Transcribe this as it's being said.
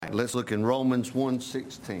right, let's look in Romans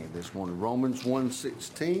 1:16 this morning. Romans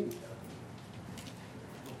 1:16.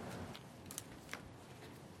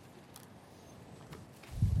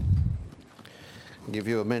 Give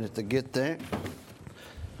you a minute to get there.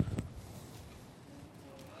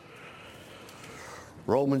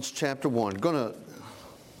 Romans chapter 1. Going to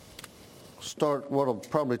start what will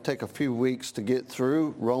probably take a few weeks to get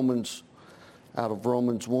through. Out of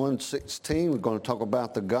Romans 1:16, we're going to talk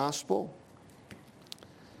about the gospel.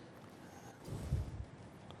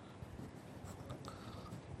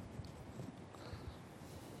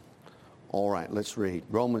 All right, let's read.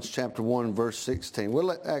 Romans chapter 1, verse 16. Well,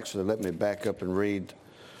 let me back up and read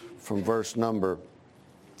from verse number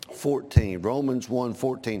 14. Romans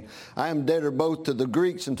 1:14. I am debtor both to the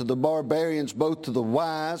Greeks and to the barbarians, both to the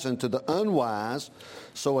wise and to the unwise.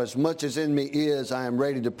 So as much as in me is, I am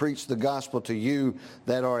ready to preach the gospel to you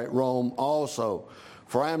that are at Rome also.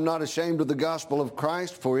 For I am not ashamed of the gospel of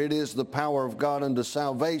Christ, for it is the power of God unto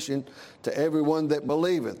salvation to everyone that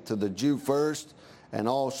believeth, to the Jew first, and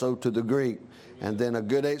also to the Greek. And then a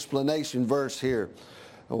good explanation verse here.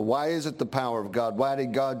 Why is it the power of God? Why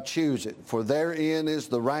did God choose it? For therein is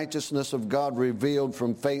the righteousness of God revealed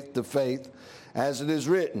from faith to faith, as it is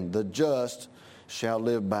written, the just shall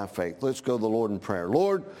live by faith. Let's go to the Lord in prayer.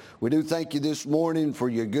 Lord, we do thank you this morning for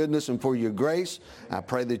your goodness and for your grace. I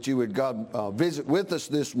pray that you would, God, visit with us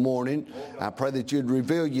this morning. I pray that you'd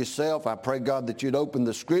reveal yourself. I pray, God, that you'd open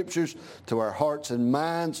the scriptures to our hearts and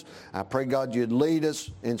minds. I pray, God, you'd lead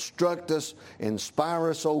us, instruct us, inspire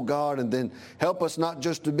us, oh God, and then help us not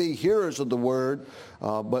just to be hearers of the word,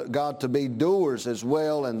 but, God, to be doers as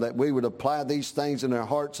well, and that we would apply these things in our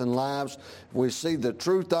hearts and lives. If we see the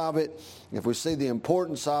truth of it, if we see the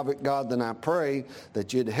importance of it, God, then I pray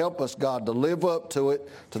that you'd help us, God, to live up to it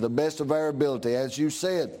to the best of our ability. As you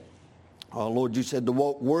said, oh, Lord, you said to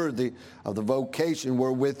walk worthy of the vocation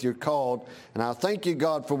wherewith you're called. And I thank you,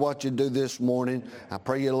 God, for what you do this morning. I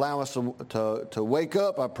pray you'd allow us to wake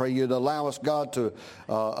up. I pray you'd allow us, God, to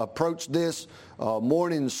approach this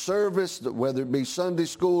morning service, whether it be Sunday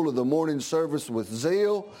school or the morning service, with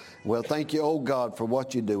zeal. Well, thank you, oh God, for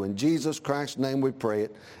what you do. In Jesus Christ's name we pray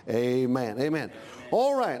it. Amen. Amen.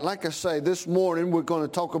 All right, like I say, this morning we're going to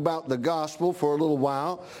talk about the gospel for a little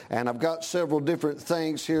while, and I've got several different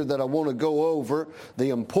things here that I want to go over.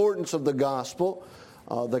 The importance of the gospel,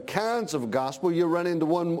 the kinds of gospel. You'll run into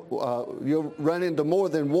more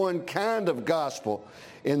than one kind of gospel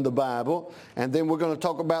in the Bible, and then we're going to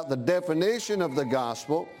talk about the definition of the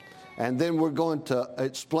gospel, and then we're going to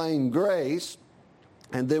explain grace.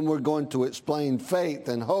 And then we're going to explain faith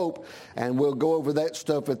and hope, and we'll go over that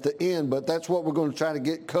stuff at the end. But that's what we're going to try to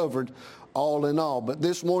get covered all in all. But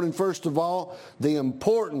this morning, first of all, the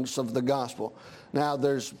importance of the gospel. Now,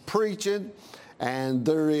 there's preaching, and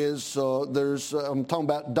I'm talking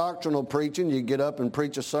about doctrinal preaching. You get up and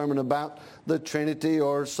preach a sermon about the Trinity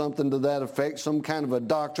or something to that effect, some kind of a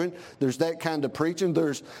doctrine. There's that kind of preaching.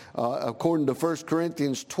 There's, according to 1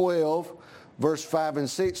 Corinthians 12, Verse 5 and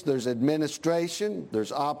 6, there's administration,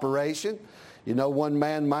 there's operation. You know, one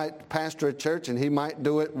man might pastor a church and he might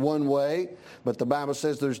do it one way, but the Bible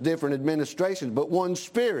says there's different administrations, but one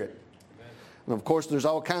Spirit. Amen. And of course, there's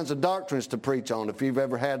all kinds of doctrines to preach on. If you've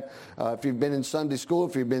ever if you've been in Sunday school,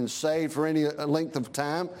 if you've been saved for any length of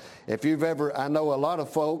time, I know a lot of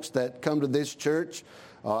folks that come to this church.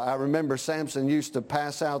 I remember Samson used to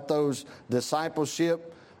pass out those discipleship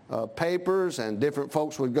papers, and different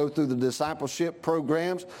folks would go through the discipleship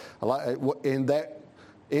programs. In that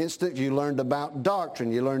instance, you learned about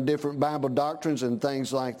doctrine. You learned different Bible doctrines and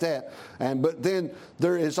things like that. But then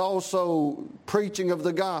there is also preaching of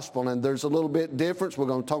the gospel, and there's a little bit difference. We're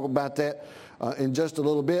going to talk about that in just a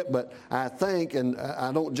little bit. But I think, and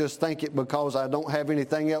I don't just think it because I don't have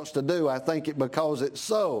anything else to do. I think it because it's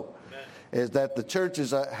so. Amen. Is that the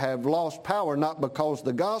churches have lost power, not because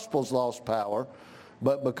the gospel's lost power,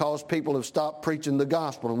 but because people have stopped preaching the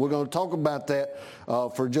gospel. And we're going to talk about that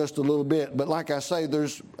for just a little bit. But like I say,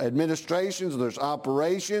 there's administrations, there's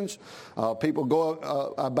operations. People go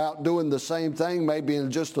about doing the same thing, maybe in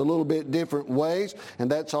just a little bit different ways. And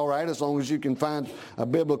that's all right, as long as you can find a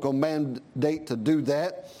biblical mandate to do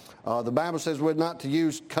that. The Bible says we're not to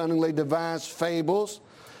use cunningly devised fables.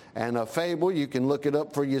 And a fable, you can look it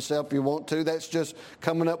up for yourself if you want to. That's just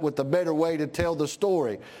coming up with a better way to tell the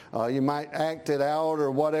story. You might act it out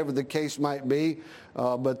or whatever the case might be.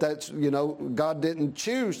 But that's, God didn't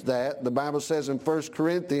choose that. The Bible says in 1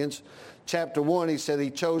 Corinthians chapter 1, he said he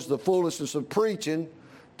chose the foolishness of preaching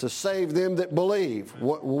to save them that believe.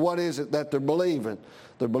 What is it that they're believing?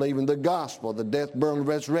 They're believing the gospel, the death, burial, and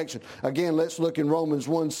resurrection. Again, let's look in Romans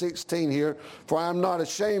 1:16 here. For I am not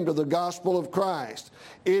ashamed of the gospel of Christ.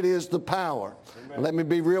 It is the power. Let me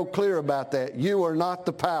be real clear about that. You are not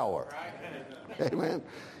the power. Amen.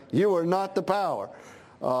 You are not the power.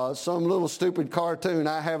 Some little stupid cartoon,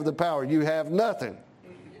 I have the power. You have nothing.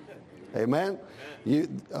 Amen.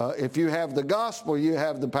 If you have the gospel, you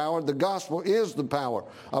have the power. The gospel is the power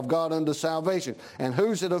of God unto salvation. And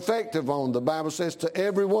who's it effective on? The Bible says to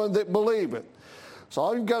everyone that believeth. So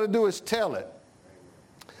all you've got to do is tell it.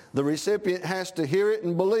 The recipient has to hear it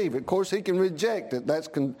and believe it. Of course, he can reject it. That's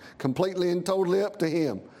completely and totally up to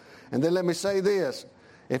him. And then let me say this.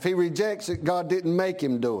 If he rejects it, God didn't make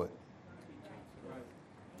him do it.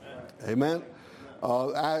 Amen.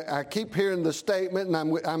 I keep hearing the statement,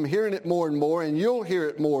 and I'm hearing it more and more, and you'll hear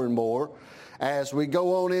it more and more as we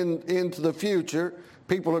go on into the future.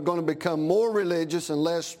 People are going to become more religious and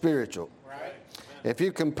less spiritual. Right. If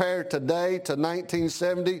you compare today to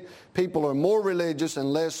 1970, people are more religious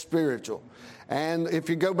and less spiritual. And if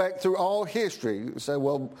you go back through all history, you say,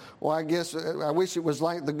 well, I guess I wish it was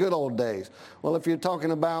like the good old days. Well, if you're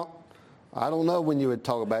talking about, I don't know when you would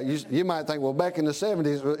talk about it. You might think, well, back in the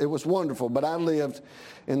 70s, it was wonderful. But I lived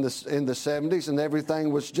in the 70s, and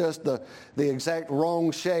everything was just the exact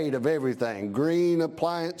wrong shade of everything. Green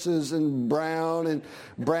appliances and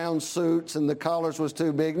brown suits, and the collars was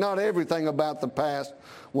too big. Not everything about the past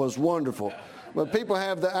was wonderful. But people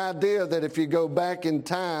have the idea that if you go back in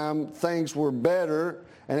time, things were better,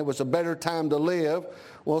 and it was a better time to live.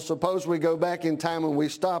 Well, suppose we go back in time and we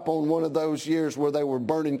stop on one of those years where they were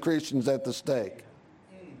burning Christians at the stake.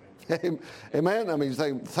 Amen? I mean,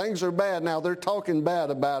 things are bad. Now, they're talking bad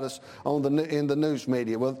about us in the news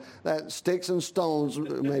media. Well, that sticks and stones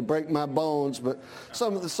may break my bones, but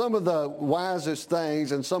some of the wisest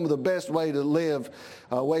things and some of the best ways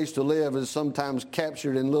to live is sometimes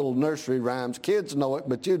captured in little nursery rhymes. Kids know it,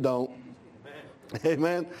 but you don't.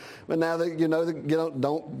 Amen. But now that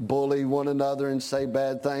don't bully one another and say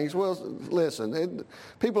bad things. Well, listen,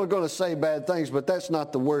 people are going to say bad things, but that's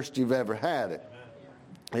not the worst you've ever had it.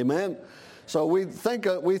 Amen. So we think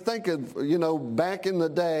of back in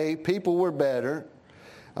the day, people were better.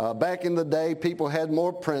 Back in the day, people had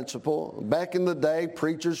more principle. Back in the day,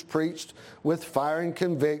 preachers preached with fire and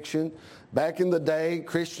conviction. Back in the day,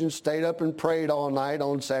 Christians stayed up and prayed all night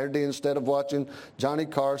on Saturday instead of watching Johnny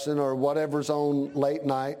Carson or whatever's on late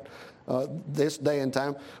night this day and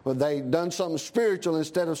time. Well, they done something spiritual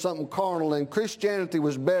instead of something carnal, and Christianity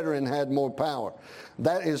was better and had more power.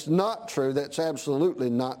 That is not true. That's absolutely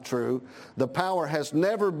not true. The power has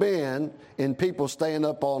never been in people staying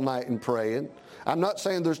up all night and praying. I'm not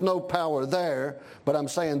saying there's no power there, but I'm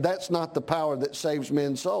saying that's not the power that saves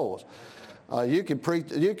men's souls. You can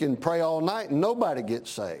pray all night and nobody gets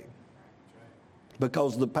saved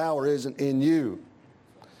because the power isn't in you.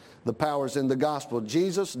 The power is in the gospel.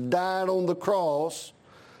 Jesus died on the cross.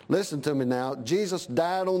 Listen to me now. Jesus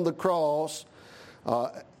died on the cross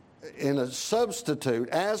as a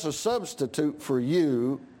substitute for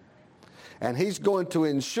you, and he's going to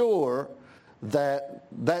ensure that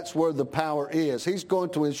that's where the power is. He's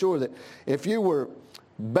going to ensure that if you were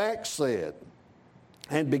backslid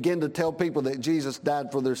and begin to tell people that Jesus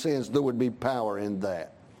died for their sins, there would be power in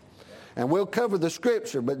that. And we'll cover the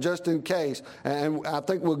scripture, but just in case, and I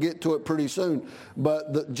think we'll get to it pretty soon.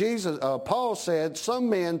 But Paul said, some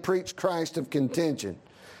men preach Christ of contention.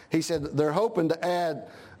 He said they're hoping to add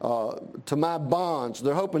to my bonds.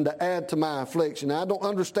 They're hoping to add to my affliction. Now, I don't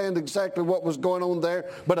understand exactly what was going on there,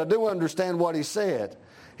 but I do understand what he said.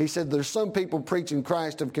 He said, there's some people preaching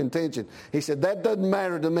Christ of contention. He said, that doesn't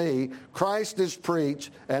matter to me. Christ is preached,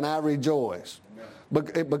 and I rejoice.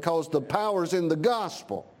 Because the power's in the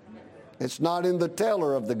gospel. It's not in the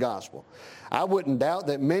teller of the gospel. I wouldn't doubt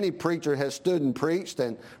that many preachers have stood and preached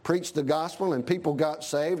the gospel, and people got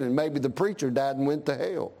saved, and maybe the preacher died and went to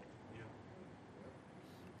hell.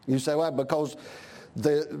 You say, why? Because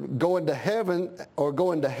going to heaven or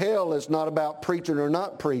going to hell is not about preaching or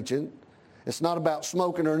not preaching. It's not about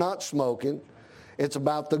smoking or not smoking. It's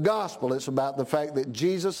about the gospel. It's about the fact that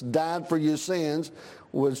Jesus died for your sins,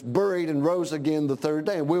 was buried, and rose again the third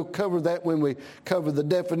day. And we'll cover that when we cover the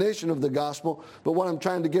definition of the gospel. But what I'm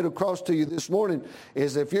trying to get across to you this morning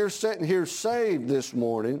is if you're sitting here saved this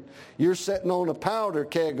morning, you're sitting on a powder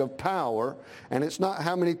keg of power, and it's not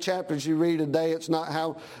how many chapters you read a day. It's not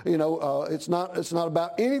how, it's not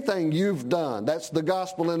about anything you've done. That's the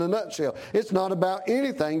gospel in a nutshell. It's not about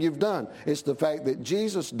anything you've done. It's the fact that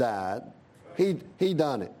Jesus died. He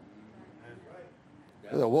done it.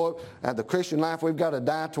 Well, at the Christian life, we've got to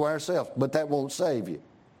die to ourselves, but that won't save you.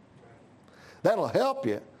 That'll help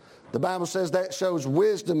you. The Bible says that shows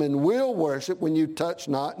wisdom and will worship when you touch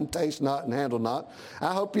not and taste not and handle not.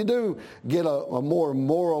 I hope you do get a more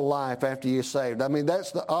moral life after you're saved. I mean,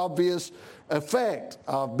 that's the obvious effect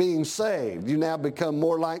of being saved. You now become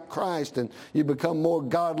more like Christ and you become more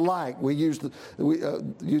God-like. You say,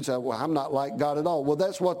 well, I'm not like God at all. Well,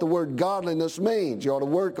 that's what the word godliness means. You ought to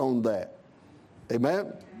work on that.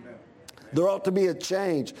 Amen? There ought to be a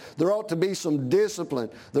change. There ought to be some discipline.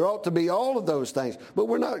 There ought to be all of those things. But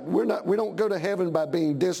we don't go to heaven by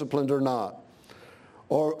being disciplined or not,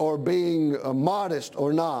 or being modest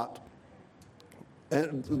or not.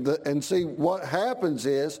 And see, what happens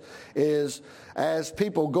is as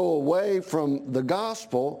people go away from the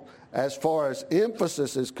gospel, as far as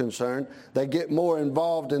emphasis is concerned, they get more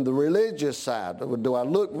involved in the religious side. Do I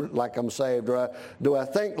look like I'm saved? Or do I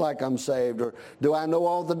think like I'm saved? Or do I know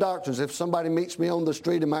all the doctrines? If somebody meets me on the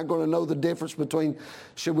street, am I going to know the difference between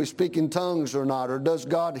should we speak in tongues or not? Or does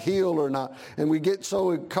God heal or not? And we get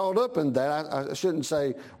so caught up in that. I shouldn't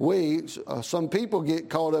say we. Some people get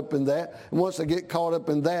caught up in that. And once they get caught up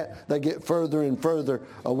in that, they get further and further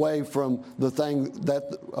away from the thing that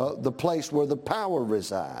the place where the power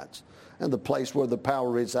resides. And the place where the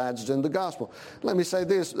power resides is in the gospel. Let me say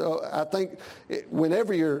this. I think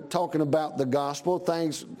whenever you're talking about the gospel,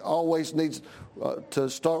 things always need to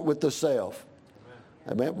start with the self.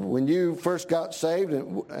 Amen. When you first got saved,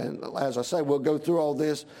 and as I say, we'll go through all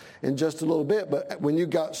this in just a little bit, but when you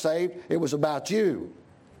got saved, it was about you.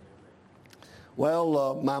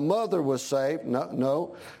 Well, my mother was saved.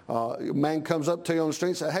 No. A man comes up to you on the street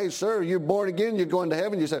and says, hey, sir, you're born again, you're going to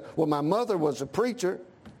heaven. You say, well, my mother was a preacher.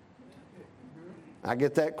 I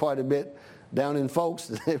get that quite a bit down in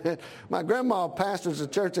folks. My grandma pastors the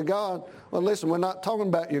Church of God. Well, listen, we're not talking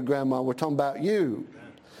about your grandma. We're talking about you.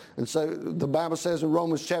 And so the Bible says in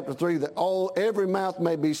Romans chapter 3 that every mouth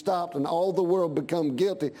may be stopped and all the world become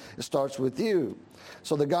guilty. It starts with you.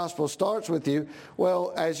 So the gospel starts with you.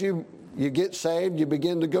 Well, as you get saved, you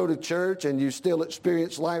begin to go to church, and you still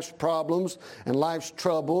experience life's problems and life's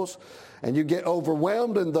troubles. And you get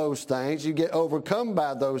overwhelmed in those things. You get overcome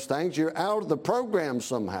by those things. You're out of the program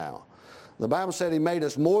somehow. The Bible said he made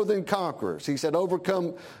us more than conquerors. He said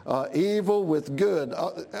overcome evil with good.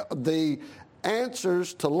 The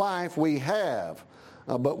answers to life we have,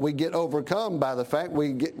 but we get overcome by the fact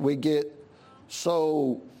we get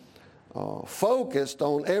so focused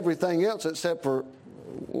on everything else except for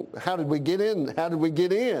how did we get in? How did we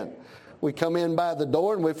get in? We come in by the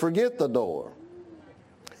door and we forget the door.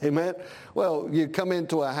 Amen. Well, you come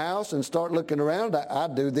into a house and start looking around. I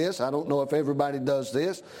do this. I don't know if everybody does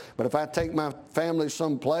this, but if I take my family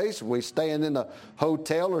someplace, we staying in a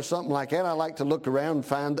hotel or something like that, I like to look around and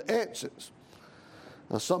find the exits.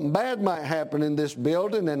 Now, something bad might happen in this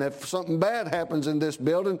building, and if something bad happens in this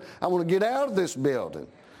building, I want to get out of this building.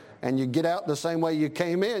 And you get out the same way you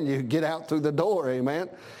came in. You get out through the door, amen.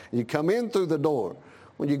 You come in through the door.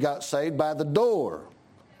 When you got saved, by the door.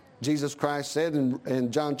 Jesus Christ said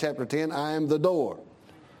in John chapter 10, I am the door.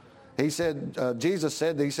 He said, Jesus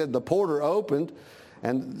said, the porter opened,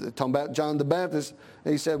 and talking about John the Baptist,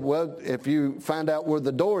 he said, well, if you find out where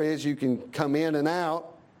the door is, you can come in and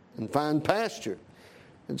out and find pasture.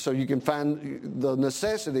 And so you can find the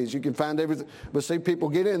necessities, you can find everything. But see, people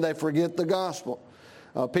get in, they forget the gospel.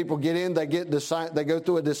 People get in, they go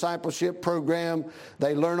through a discipleship program,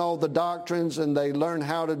 they learn all the doctrines, and they learn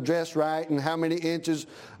how to dress right and how many inches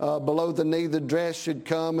below the knee the dress should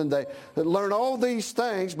come, and they learn all these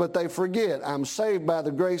things, but they forget, I'm saved by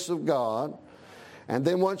the grace of God. And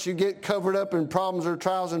then once you get covered up in problems or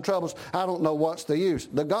trials and troubles, I don't know what's the use.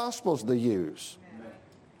 The gospel's the use.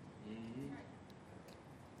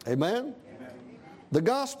 Amen? The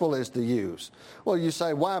gospel is the use. Well, you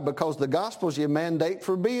say, why? Because the gospel is your mandate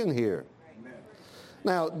for being here. Amen.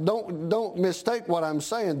 Now, don't mistake what I'm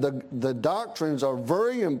saying. The doctrines are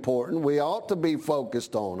very important. We ought to be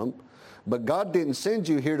focused on them. But God didn't send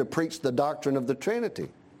you here to preach the doctrine of the Trinity.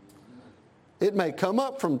 It may come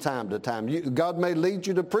up from time to time. God may lead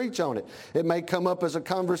you to preach on it. It may come up as a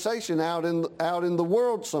conversation out in the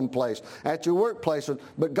world someplace, at your workplace.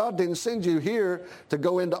 But God didn't send you here to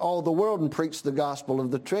go into all the world and preach the gospel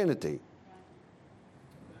of the Trinity.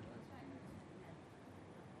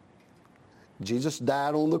 Jesus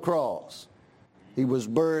died on the cross. He was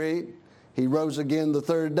buried. He rose again the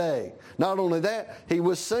third day. Not only that, he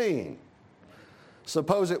was seen.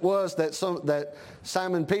 Suppose it was that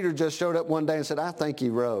Simon Peter just showed up one day and said, I think he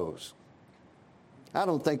rose. I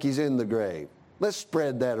don't think he's in the grave. Let's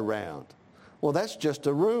spread that around. Well, that's just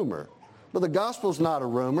a rumor. But the gospel's not a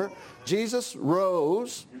rumor. Jesus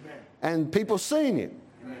rose, and people seen him.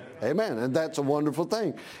 Amen. And that's a wonderful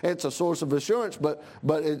thing. It's a source of assurance, but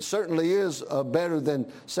it certainly is better than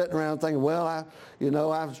sitting around thinking, well, I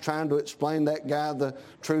was trying to explain that guy the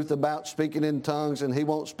truth about speaking in tongues, and he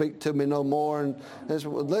won't speak to me no more. And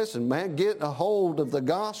listen, man, get a hold of the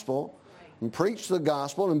gospel and preach the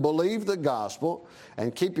gospel and believe the gospel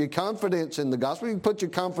and keep your confidence in the gospel. You can put your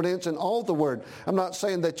confidence in all the word. I'm not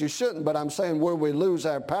saying that you shouldn't, but I'm saying where we lose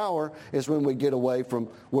our power is when we get away from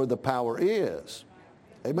where the power is.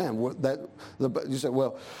 Amen. You say,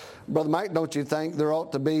 well, Brother Mike, don't you think there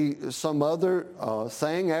ought to be some other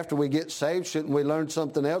thing after we get saved? Shouldn't we learn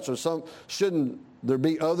something else? Or shouldn't there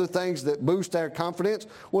be other things that boost our confidence?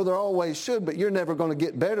 Well, there always should, but you're never going to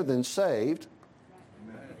get better than saved.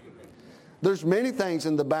 There's many things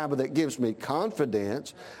in the Bible that gives me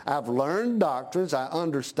confidence. I've learned doctrines. I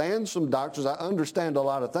understand some doctrines. I understand a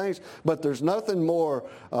lot of things. But there's nothing more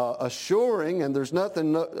assuring, and there's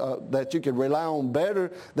nothing that you can rely on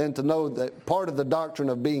better than to know that part of the doctrine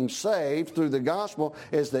of being saved through the gospel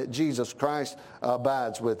is that Jesus Christ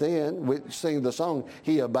abides within. We sing the song,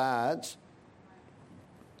 He Abides.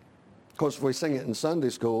 Of course, if we sing it in Sunday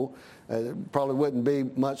school, it probably wouldn't be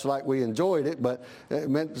much like we enjoyed it, but it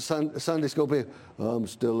meant Sunday school people, I'm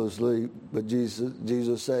still asleep, but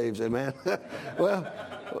Jesus saves, amen. Well,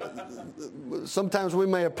 sometimes we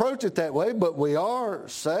may approach it that way, but we are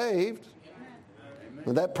saved.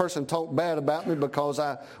 And that person talked bad about me because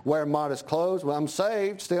I wear modest clothes. Well, I'm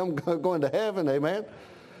saved, still I'm going to heaven, amen.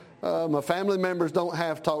 My family members don't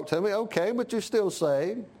have talked to me, okay, but you're still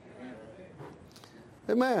saved.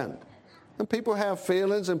 Amen. And people have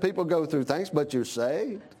feelings and people go through things, but you're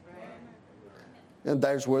saved. And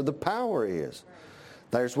there's where the power is.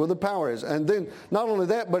 There's where the power is. And then not only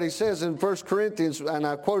that, but he says in 1 Corinthians, and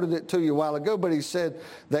I quoted it to you a while ago, but he said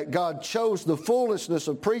that God chose the foolishness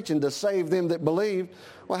of preaching to save them that believe.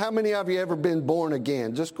 Well, how many of you ever been born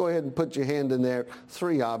again? Just go ahead and put your hand in there.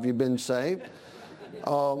 3 of you been saved.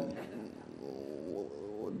 Well,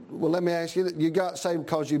 let me ask you, you got saved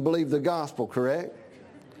because you believe the gospel, correct?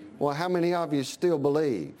 Well, how many of you still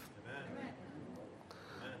believe?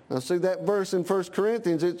 Now, see that verse in 1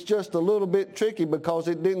 Corinthians, it's just a little bit tricky because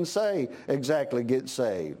it didn't say exactly get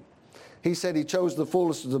saved. He said he chose the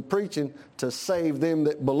foolishness of preaching to save them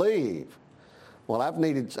that believe. Well, I've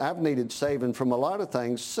needed saving from a lot of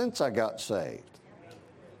things since I got saved.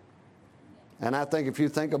 And I think if you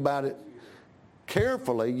think about it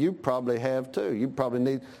carefully, you probably have too. You probably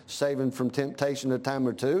need saving from temptation a time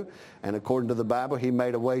or two. And according to the Bible, he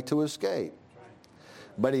made a way to escape.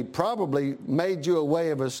 But he probably made you a way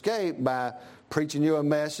of escape by preaching you a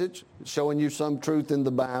message, showing you some truth in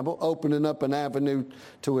the Bible, opening up an avenue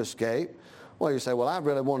to escape. Well, you say, well, I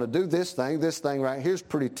really want to do this thing. This thing right here is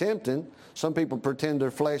pretty tempting. Some people pretend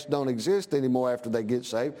their flesh don't exist anymore after they get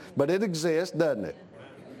saved. But it exists, doesn't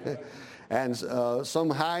it? And some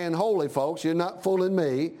high and holy folks, you're not fooling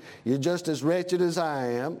me. You're just as wretched as I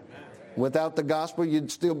am. Without the gospel,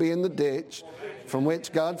 you'd still be in the ditch from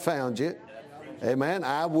which God found you. Amen.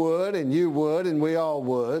 I would, and you would, and we all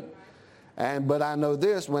would. But I know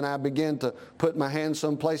this, when I begin to put my hands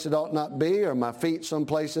someplace it ought not be, or my feet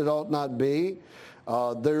someplace it ought not be,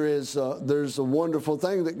 there's a wonderful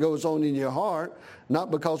thing that goes on in your heart. Not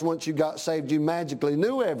because once you got saved, you magically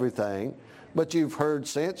knew everything, but you've heard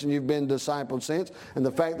since and you've been discipled since. And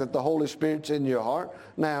the fact that the Holy Spirit's in your heart,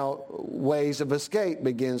 now ways of escape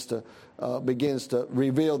begins to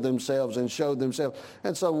reveal themselves and show themselves.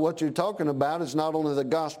 And so what you're talking about is not only the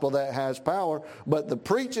gospel that has power, but the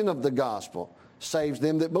preaching of the gospel saves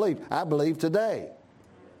them that believe. I believe today.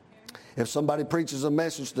 If somebody preaches a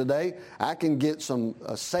message today, I can get some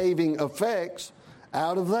saving effects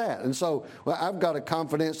out of that. And so I've got a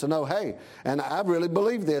confidence to know, hey, and I really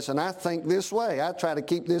believe this, and I think this way. I try to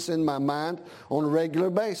keep this in my mind on a regular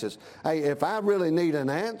basis. Hey, if I really need an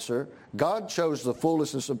answer, God chose the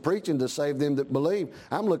foolishness of preaching to save them that believe.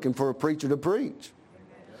 I'm looking for a preacher to preach.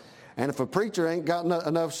 And if a preacher ain't got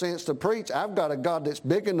enough sense to preach, I've got a God that's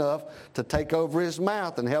big enough to take over his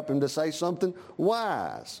mouth and help him to say something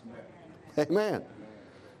wise. Amen.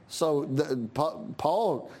 So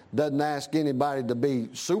Paul doesn't ask anybody to be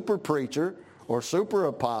super preacher or super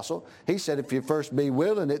apostle. He said if you first be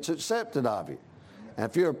willing, it's accepted of you. And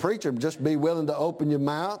if you're a preacher, just be willing to open your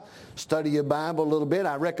mouth, study your Bible a little bit.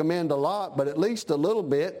 I recommend a lot, but at least a little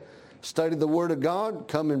bit. Study the Word of God,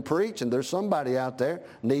 come and preach, and there's somebody out there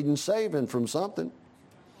needing saving from something.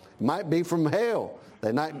 It might be from hell.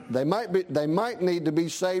 They might need to be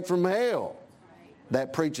saved from hell.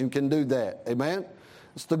 That preaching can do that. Amen?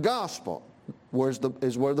 It's the gospel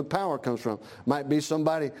is where the power comes from. Might be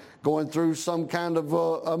somebody going through some kind of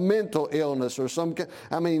a mental illness or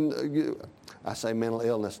I say mental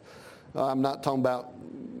illness. I'm not talking about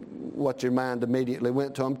what your mind immediately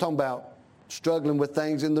went to. I'm talking about struggling with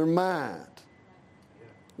things in their mind.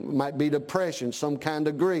 It might be depression, some kind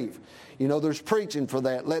of grief. You know, there's preaching for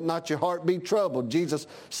that. Let not your heart be troubled. Jesus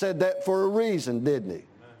said that for a reason, didn't he?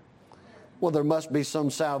 Well, there must be some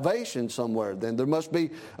salvation somewhere. Then there must be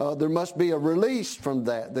a release from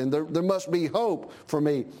that. Then there must be hope for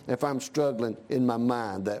me if I'm struggling in my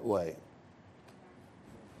mind that way.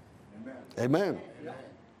 Amen.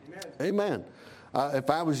 Amen. If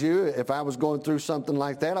I was you, if I was going through something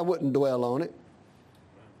like that, I wouldn't dwell on it.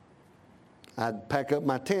 I'd pack up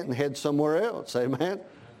my tent and head somewhere else. Amen.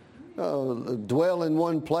 Dwell in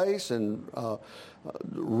one place and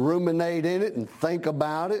ruminate in it and think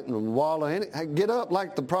about it and wallow in it. Get up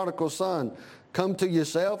like the prodigal son. Come to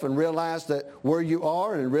yourself and realize that where you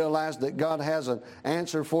are and realize that God has an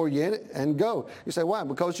answer for you in it and go. You say, why?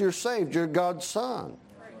 Because you're saved. You're God's son.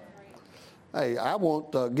 Hey, I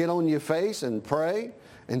won't get on your face and pray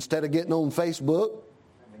instead of getting on Facebook.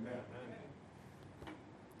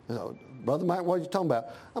 You know, Brother Mike, what are you talking about?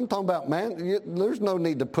 I'm talking about, man, there's no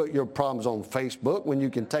need to put your problems on Facebook when you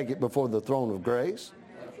can take it before the throne of grace.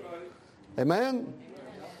 Amen?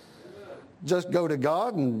 Just go to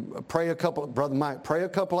God and pray Brother Mike, pray a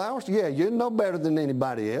couple hours? Yeah, you're no better than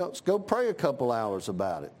anybody else. Go pray a couple hours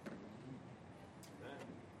about it.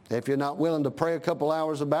 If you're not willing to pray a couple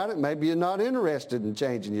hours about it, maybe you're not interested in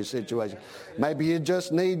changing your situation. Maybe you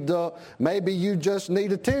just need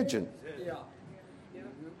attention.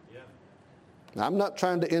 I'm not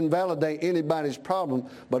trying to invalidate anybody's problem,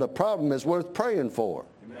 but a problem is worth praying for.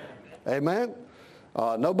 Amen?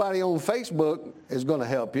 Nobody on Facebook is going to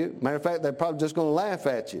help you. Matter of fact, they're probably just going to laugh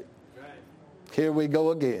at you. Here we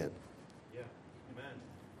go again.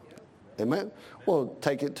 Amen? Well,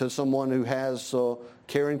 take it to someone who has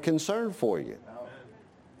care and concern for you.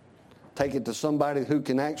 Take it to somebody who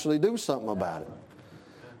can actually do something about it.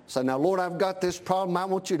 Say, now, Lord, I've got this problem. I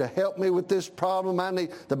want you to help me with this problem.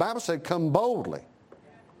 The Bible said, come boldly.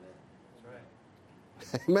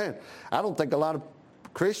 Amen. I don't think a lot of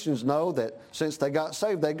Christians know that since they got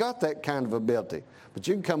saved, they got that kind of ability. But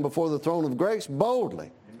you can come before the throne of grace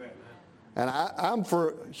boldly. And I'm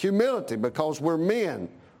for humility because we're men.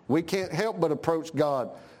 We can't help but approach God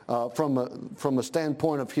from a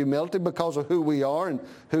standpoint of humility because of who we are and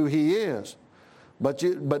who He is. But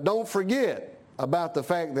don't forget about the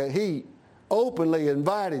fact that He openly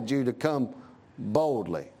invited you to come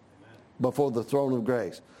boldly before the throne of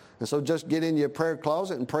grace. And so just get in your prayer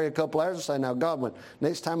closet and pray a couple hours and say, now God, when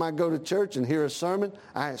next time I go to church and hear a sermon,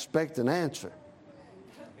 I expect an answer.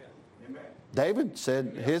 David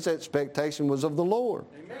said his expectation was of the Lord.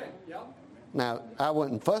 Now, I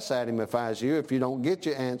wouldn't fuss at him if I was you. If you don't get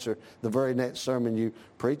your answer the very next sermon you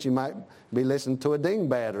preach, you might be listening to a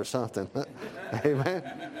dingbat or something. Amen.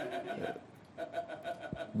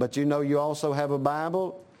 But you know you also have a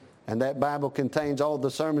Bible, and that Bible contains all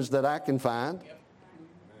the sermons that I can find.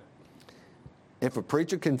 If a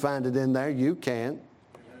preacher can find it in there, you can.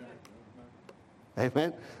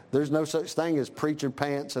 Amen. There's no such thing as preacher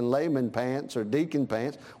pants and layman pants or deacon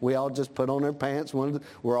pants. We all just put on our pants.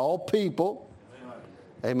 We're all people.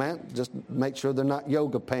 Amen. Just make sure they're not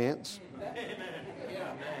yoga pants.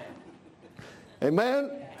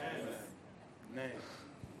 Amen.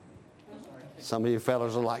 Some of you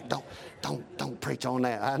fellas are like, don't preach on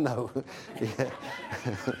that. I know.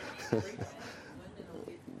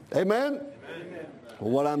 Amen.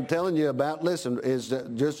 Well, what I'm telling you about, listen, is that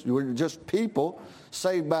we're just people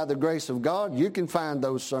saved by the grace of God. You can find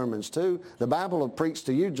those sermons too. The Bible will preach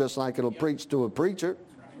to you just like it'll preach to a preacher.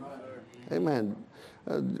 Amen.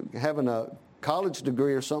 Having a college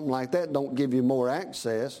degree or something like that don't give you more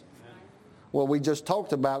access. Well, we just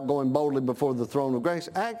talked about going boldly before the throne of grace.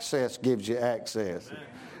 Access gives you access.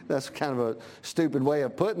 That's kind of a stupid way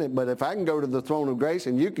of putting it, but if I can go to the throne of grace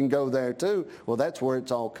and you can go there too, well, that's where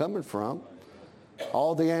it's all coming from.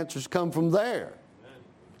 All the answers come from there.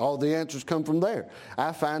 All the answers come from there.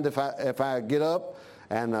 I find if I get up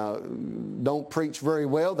and don't preach very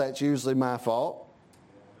well, that's usually my fault.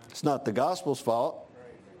 It's not the gospel's fault.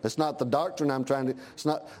 It's not the doctrine it's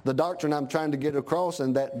not the doctrine I'm trying to get across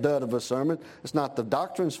in that dud of a sermon. It's not the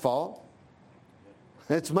doctrine's fault.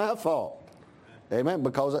 It's my fault. Amen.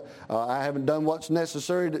 Because I haven't done what's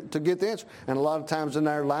necessary to get the answer. And a lot of times in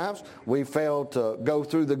our lives, we fail to go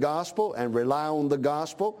through the gospel and rely on the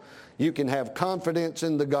gospel. You can have confidence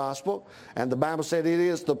in the gospel. And the Bible said it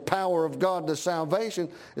is the power of God to salvation.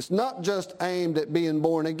 It's not just aimed at being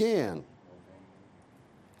born again.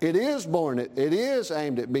 It is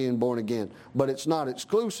aimed at being born again, but it's not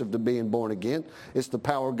exclusive to being born again. It's the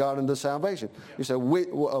power of God unto salvation. You say,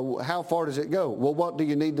 how far does it go? Well, what do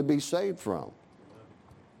you need to be saved from?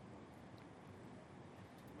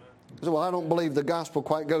 You say, well, I don't believe the gospel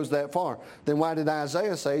quite goes that far. Then why did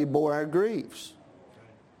Isaiah say he bore our griefs?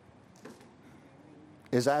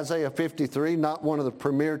 Is Isaiah 53 not one of the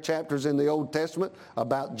premier chapters in the Old Testament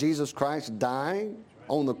about Jesus Christ dying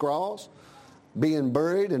on the cross, being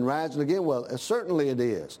buried and rising again? Well, certainly it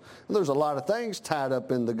is. There's a lot of things tied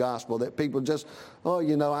up in the gospel that people just, I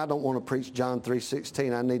don't want to preach John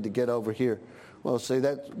 3:16. I need to get over here. Well, see,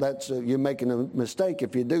 that's you're making a mistake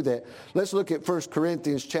if you do that. Let's look at 1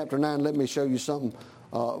 Corinthians chapter 9. Let me show you something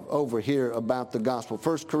over here about the gospel.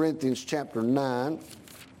 1 Corinthians chapter 9.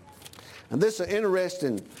 And this is an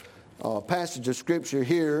interesting passage of Scripture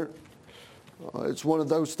here. It's one of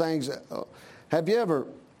those things. Have you ever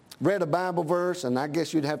read a Bible verse? And I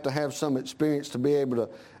guess you'd have to have some experience to be able to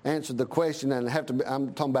answer the question. And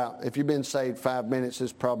I'm talking about if you've been saved 5 minutes,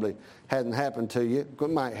 this probably hadn't happened to you. It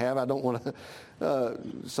might have. I don't want to.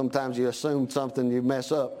 Sometimes you assume something, you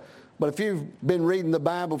mess up. But if you've been reading the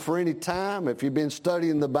Bible for any time, if you've been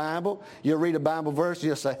studying the Bible, you'll read a Bible verse,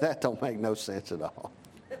 you'll say, that don't make no sense at all.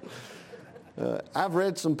 I've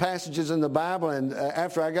read some passages in the Bible, and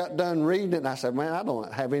after I got done reading it, I said, man, I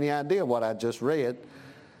don't have any idea what I just read.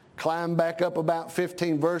 Climb back up about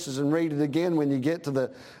 15 verses and read it again. When you get to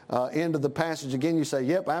the end of the passage again, you say,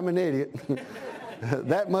 yep, I'm an idiot.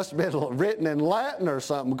 That must have been written in Latin or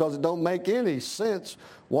something, because it don't make any sense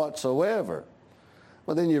whatsoever.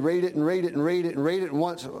 Well, then you read it and read it and read it and read it, and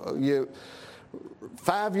once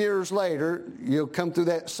 5 years later, you'll come through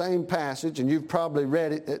that same passage, and you've probably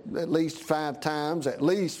read it at least 5 times. At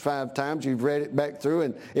least 5 times you've read it back through,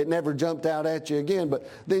 and it never jumped out at you again. But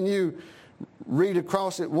then you read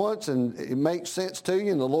across it once, and it makes sense to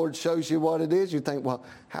you, and the Lord shows you what it is. You think, well,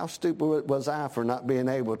 how stupid was I for not being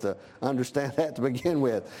able to understand that to begin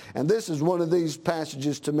with? And this is one of these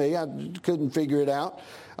passages to me. I couldn't figure it out,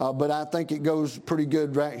 but I think it goes pretty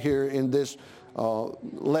good right here in this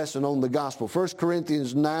lesson on the gospel. 1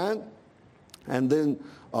 Corinthians 9 and then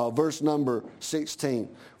verse number 16.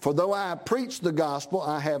 For though I preach the gospel,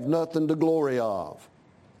 I have nothing to glory of.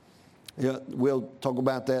 Yeah, we'll talk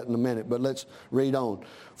about that in a minute, but let's read on.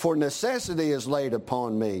 For necessity is laid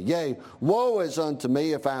upon me. Yea, woe is unto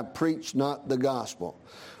me if I preach not the gospel.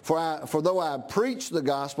 For though I preach the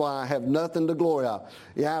gospel, I have nothing to glory of.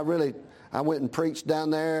 Yeah, I went and preached down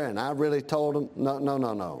there, and I really told them,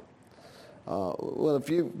 no. Well, if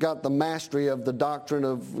you've got the mastery of the doctrine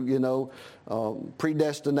of,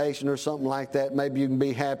 predestination or something like that, maybe you can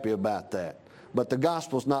be happy about that. But the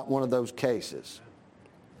gospel's not one of those cases.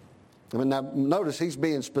 I mean, now notice he's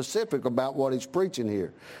being specific about what he's preaching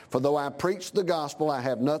here. For though I preach the gospel, I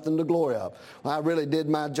have nothing to glory of. Well, I really did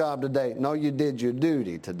my job today. No, you did your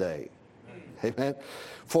duty today. Amen.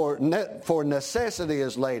 For necessity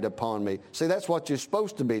is laid upon me. See, that's what you're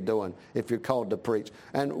supposed to be doing if you're called to preach.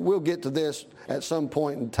 And we'll get to this at some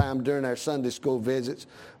point in time during our Sunday school visits.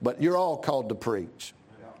 But you're all called to preach.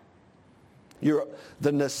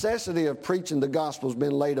 The necessity of preaching the gospel has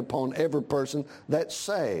been laid upon every person that's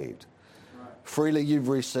saved. Freely you've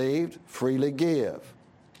received, freely give.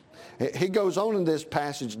 He goes on in this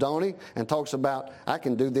passage, don't he, and talks about, I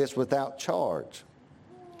can do this without charge.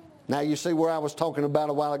 Now you see where I was talking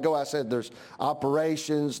about a while ago, I said there's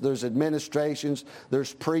operations, there's administrations,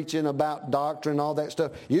 there's preaching about doctrine, all that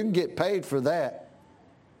stuff. You can get paid for that.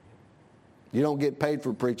 You don't get paid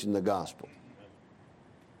for preaching the gospel.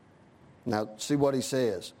 Now see what he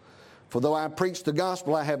says. For though I preach the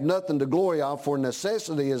gospel, I have nothing to glory of, for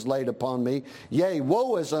necessity is laid upon me. Yea,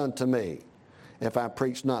 woe is unto me if I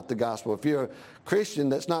preach not the gospel. If you're a Christian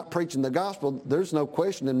that's not preaching the gospel, there's no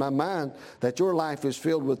question in my mind that your life is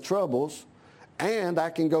filled with troubles. And I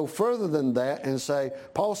can go further than that and say,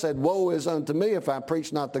 Paul said, woe is unto me if I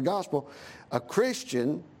preach not the gospel. A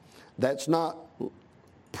Christian that's not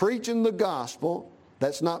preaching the gospel,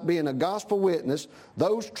 that's not being a gospel witness,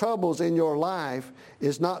 those troubles in your life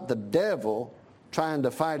is not the devil trying to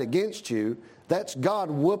fight against you. That's God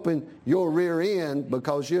whooping your rear end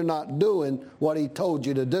because you're not doing what he told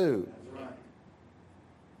you to do.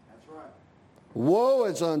 That's right. Woe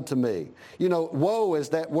is unto me. Woe is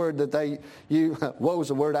that word that woe is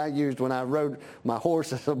a word I used when I rode my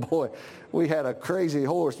horse as a boy. We had a crazy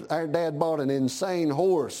horse. Our dad bought an insane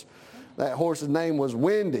horse. That horse's name was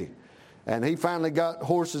Wendy. And he finally got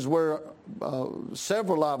horses where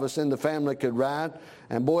several of us in the family could ride.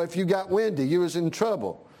 And boy, if you got windy, you was in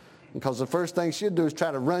trouble. Because the first thing she'd do is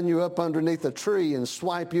try to run you up underneath a tree and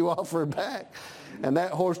swipe you off her back. And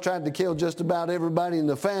that horse tried to kill just about everybody in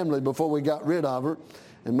the family before we got rid of her.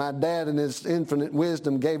 And my dad, in his infinite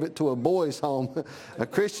wisdom, gave it to a boys' home, a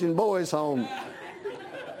Christian boys' home.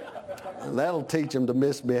 That'll teach them to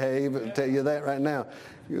misbehave. I'll tell you that right now.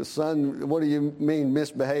 Your son, what do you mean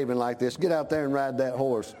misbehaving like this? Get out there and ride that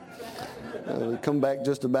horse. Come back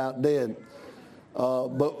just about dead.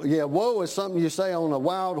 But yeah, woe is something you say on a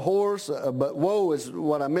wild horse, but woe is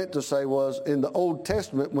what I meant to say was in the Old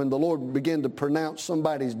Testament when the Lord began to pronounce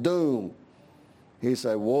somebody's doom. He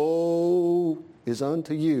said, woe is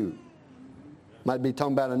unto you. Might be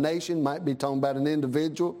talking about a nation, might be talking about an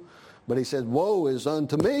individual, but he said, woe is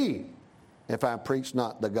unto me if I preach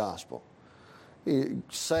not the gospel. You're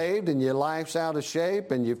saved and your life's out of shape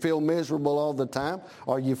and you feel miserable all the time.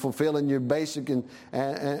 Are you fulfilling your basic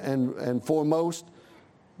and foremost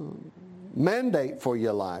mandate for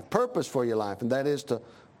your life, purpose for your life, and that is to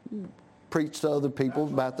preach to other people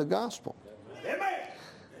about the gospel?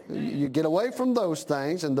 You get away from those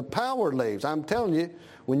things and the power leaves. I'm telling you,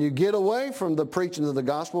 when you get away from the preaching of the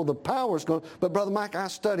gospel, the power's going. But Brother Mike, I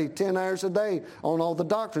study 10 hours a day on all the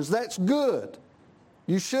doctrines. That's good.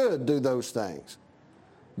 You should do those things.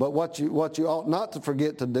 But what you ought not to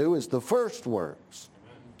forget to do is the first works.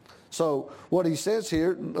 So what he says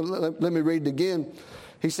here, let me read it again.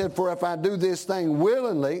 He said, for if I do this thing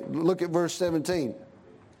willingly, look at verse 17.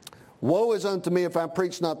 Woe is unto me if I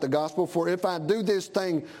preach not the gospel, for if I do this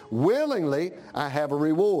thing willingly, I have a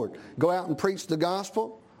reward. Go out and preach the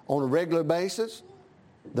gospel on a regular basis.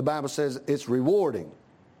 The Bible says it's rewarding.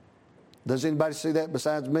 Does anybody see that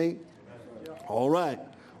besides me? All right.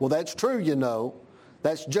 Well, that's true, you know.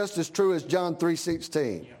 That's just as true as John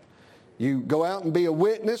 3:16. You go out and be a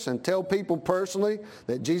witness and tell people personally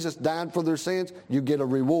that Jesus died for their sins, you get a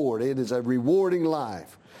reward. It is a rewarding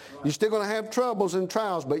life. You're still going to have troubles and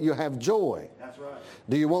trials, but you have joy. That's right.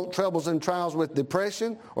 Do you want troubles and trials with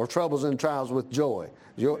depression or troubles and trials with joy?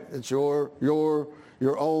 It's your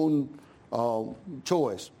own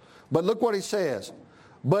choice. But look what he says.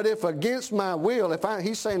 But if against my will,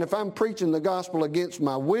 he's saying if I'm preaching the gospel against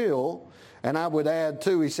my will, and I would add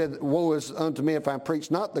too, he said, woe is unto me if I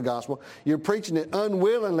preach not the gospel. You're preaching it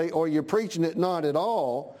unwillingly or you're preaching it not at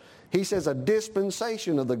all. He says a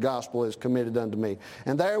dispensation of the gospel is committed unto me.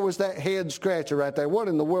 And there was that head scratcher right there. What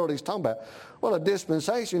in the world he's talking about? Well, a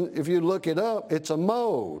dispensation, if you look it up, it's a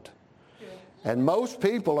mode. And most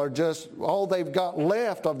people are just, all they've got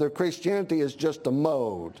left of their Christianity is just a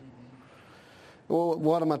mode. Well,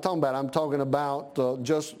 what am I talking about? I'm talking about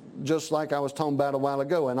just like I was talking about a while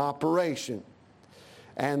ago, an operation.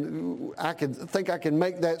 And I can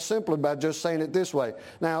make that simpler by just saying it this way.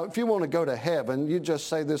 Now, if you want to go to heaven, you just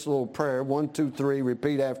say this little prayer, 1, 2, 3,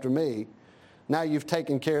 repeat after me. Now you've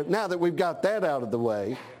taken care. Now that we've got that out of the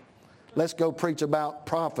way, let's go preach about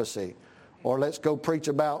prophecy. Or let's go preach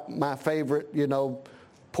about my favorite,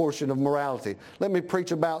 portion of morality. Let me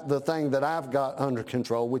preach about the thing that I've got under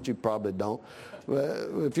control, which you probably don't.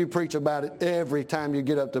 If you preach about it every time you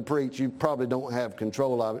get up to preach, you probably don't have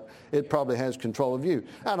control of it. It probably has control of you.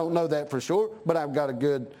 I don't know that for sure, but I've got a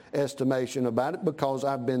good estimation about it because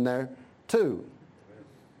I've been there too.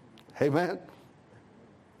 Amen?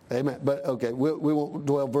 Amen. But okay, we won't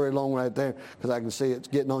dwell very long right there because I can see it's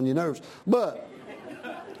getting on your nerves. But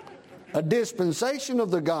a dispensation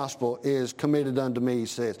of the gospel is committed unto me, he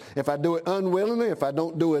says. If I do it unwillingly, if I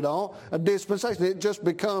don't do it all, a dispensation. It just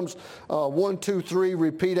becomes 1, 2, 3,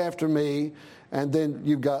 repeat after me, and then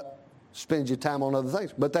you've got spend your time on other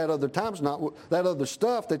things. But that other time's not, that other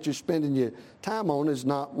stuff that you're spending your time on is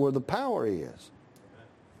not where the power is.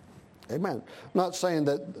 Amen. I'm not saying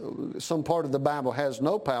that some part of the Bible has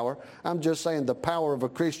no power. I'm just saying the power of a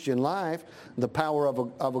Christian life, the power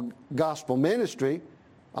of a gospel ministry,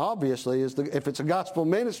 obviously, if it's a gospel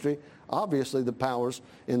ministry, obviously the power's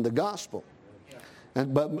in the gospel.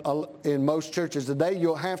 But in most churches today,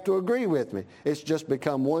 you'll have to agree with me. It's just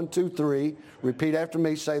become 1, 2, 3, repeat after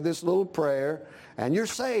me, say this little prayer, and you're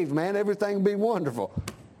saved, man. Everything will be wonderful.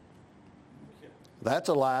 That's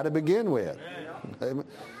a lie to begin with. Amen.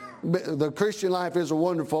 The Christian life is a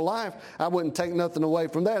wonderful life. I wouldn't take nothing away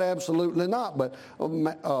from that, absolutely not. But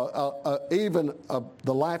even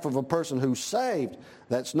the life of a person who's saved,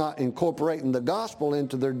 that's not incorporating the gospel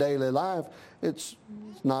into their daily life, it's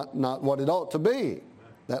not what it ought to be.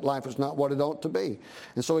 That life is not what it ought to be.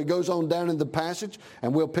 And so he goes on down in the passage,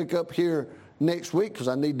 and we'll pick up here next week because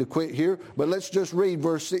I need to quit here. But let's just read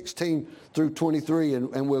verse 16 through 23,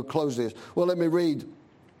 and we'll close this. Well, let me read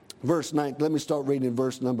Verse 9, let me start reading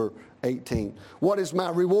verse number 18. What is my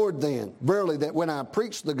reward then? Verily, that when I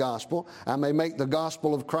preach the gospel, I may make the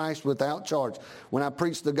gospel of Christ without charge. When I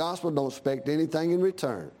preach the gospel, don't expect anything in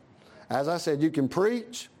return. As I said, you can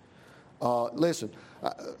preach. Listen,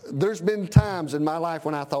 there's been times in my life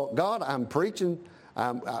when I thought, God, I'm preaching.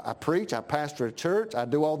 I preach, I pastor a church, I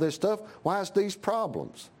do all this stuff. Why is these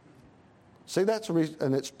problems? See, that's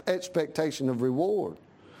an expectation of reward.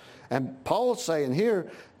 And Paul's saying here,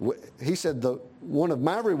 he said, one of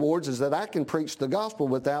my rewards is that I can preach the gospel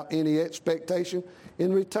without any expectation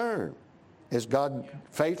in return. Is God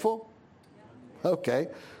faithful? Okay.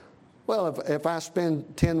 Well, if I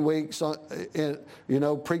spend 10 weeks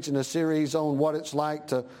preaching a series on what it's like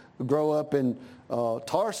to grow up in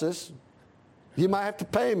Tarsus, you might have to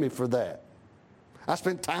pay me for that. I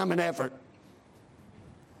spent time and effort.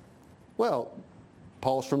 Well,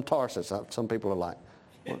 Paul's from Tarsus. Some people are like,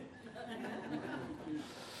 what?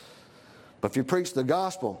 But if you preach the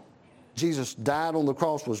gospel, Jesus died on the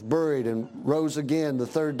cross, was buried, and rose again the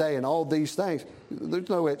third day, and all these things, there's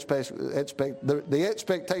no the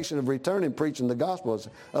expectation of returning preaching the gospel is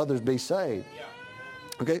others be saved. Yeah.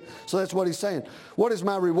 Okay, so that's what he's saying. What is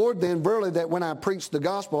my reward then? Verily, that when I preach the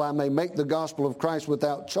gospel, I may make the gospel of Christ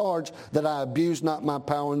without charge, that I abuse not my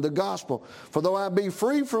power in the gospel. For though I be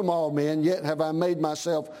free from all men, yet have I made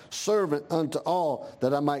myself servant unto all,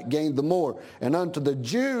 that I might gain the more. And unto the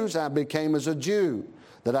Jews I became as a Jew,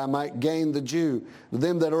 that I might gain the Jew.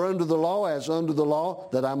 Them that are under the law, as under the law,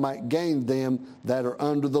 that I might gain them that are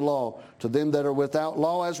under the law. To them that are without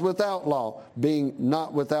law, as without law, being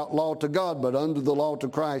not without law to God, but under the law to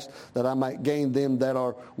Christ, that I might gain them that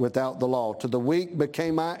are without the law. To the weak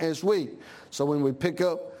became I as weak. So when we pick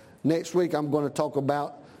up next week, I'm going to talk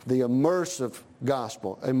about the immersive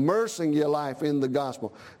gospel, immersing your life in the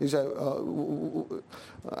gospel. You say,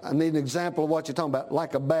 I need an example of what you're talking about,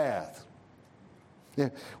 like a bath. Yeah.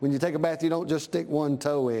 When you take a bath, you don't just stick one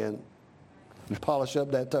toe in and polish up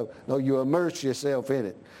that toe. No, you immerse yourself in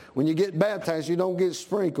it. When you get baptized, you don't get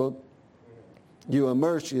sprinkled. You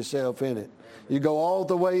immerse yourself in it. You go all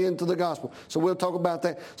the way into the gospel. So we'll talk about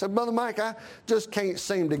that. So, Brother Mike, I just can't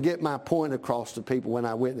seem to get my point across to people when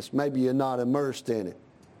I witness. Maybe you're not immersed in it.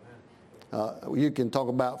 You can talk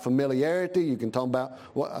about familiarity. You can talk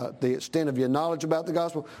about the extent of your knowledge about the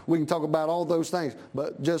gospel. We can talk about all those things.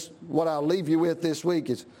 But just what I'll leave you with this week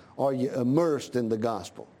is, are you immersed in the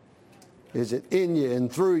gospel? Is it in you and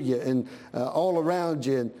through you and all around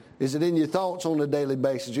you? And is it in your thoughts on a daily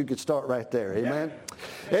basis? You could start right there. Amen?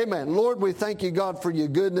 Yeah. Amen. Lord, we thank you, God, for your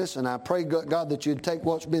goodness. And I pray, God, that you'd take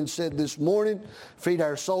what's been said this morning, feed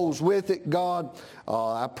our souls with it, God.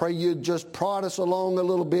 I pray you'd just prod us along a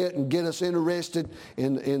little bit and get us interested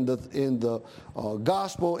in the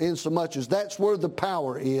gospel, in so much as that's where the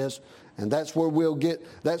power is. And that's where we'll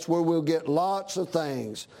get lots of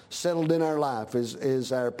things settled in our life,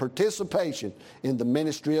 is our participation in the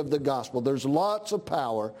ministry of the gospel. There's lots of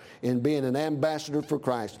power in being an ambassador for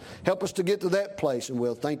Christ. Help us to get to that place, and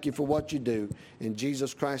we'll thank you for what you do. In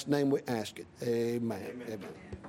Jesus Christ's name we ask it. Amen. Amen. Amen.